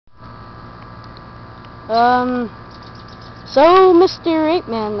So, Mr.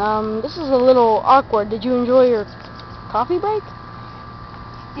 8-Man, this is a little awkward. Did you enjoy your coffee break?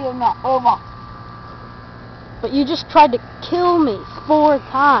 Still not over. But you just tried to kill me 4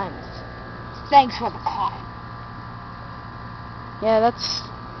 times. Thanks for the coffee. Yeah,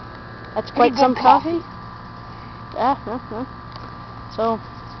 that's quite some coffee. Yeah. So,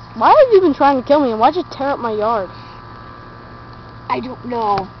 why have you been trying to kill me, and why'd you tear up my yard? I don't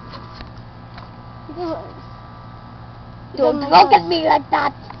know. Because Don't look at me like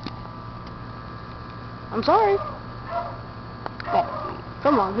that. I'm sorry.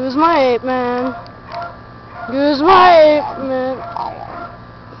 Come on, who's my 8-Man? Who's my 8-Man?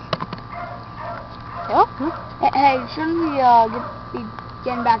 Oh? Hey, shouldn't we be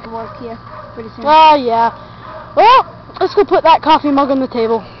getting back to work here pretty soon? Oh, yeah. Well, let's go put that coffee mug on the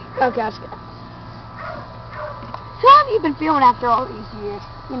table. Okay, let's go. So how have you been feeling after all these years?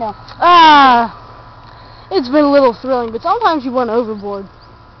 You know. It's been a little thrilling, but sometimes you run overboard.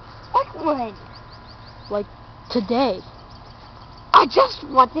 Like when? Like today. I just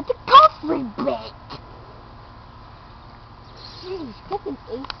wanted the coffee break. Jeez, getting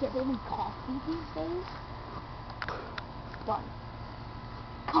 8-7 coffee these days? Done.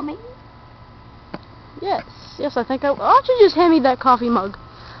 Coming? Yes, I think why don't you just hand me that coffee mug?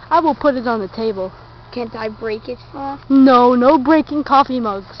 I will put it on the table. Can't I break it first? No breaking coffee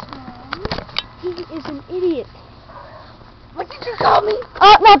mugs. He is an idiot. What did you call me?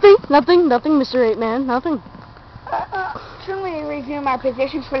 Nothing, Mr. 8-Man, nothing. Shouldn't we resume our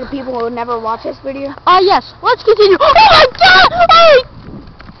positions for the people who would never watch this video? Yes, let's continue. Oh my God! Hey!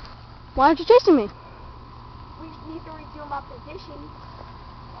 Why aren't you chasing me? We need to resume our positions.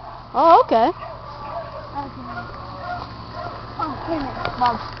 Oh, okay. Okay. Oh, wait a minute,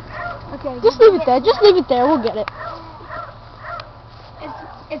 Mom. Okay. Just leave it there. Just leave it there. We'll get it.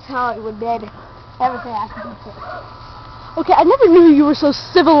 It's Hollywood, baby. Everything has to be fixed. Okay, I never knew you were so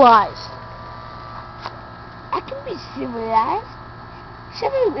civilized. I can be civilized.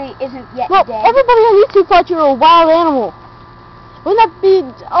 Chivalry isn't yet Well, dead. everybody on YouTube thought you were a wild animal. Wouldn't that be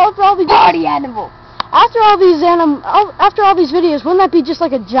after all these? Party animal. After all these videos, wouldn't that be just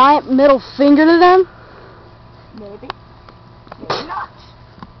like a giant middle finger to them? Maybe. Maybe not.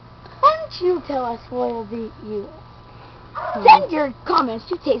 Why don't you tell us what it'll be you? Send your comments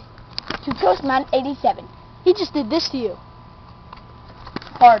to Toastman87. He just did this to you.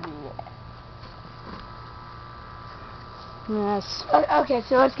 Hardly. Yes. Okay,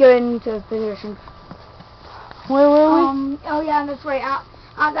 so let's get into the position. Where were we? Oh yeah, that's right. I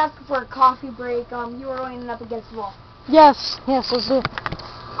was asking for a coffee break. You were leaning up against the wall. Yes, let's do it.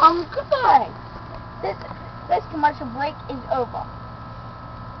 Goodbye. This commercial break is over.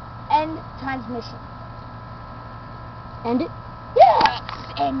 End transmission. End it? Yes,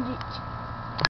 end it.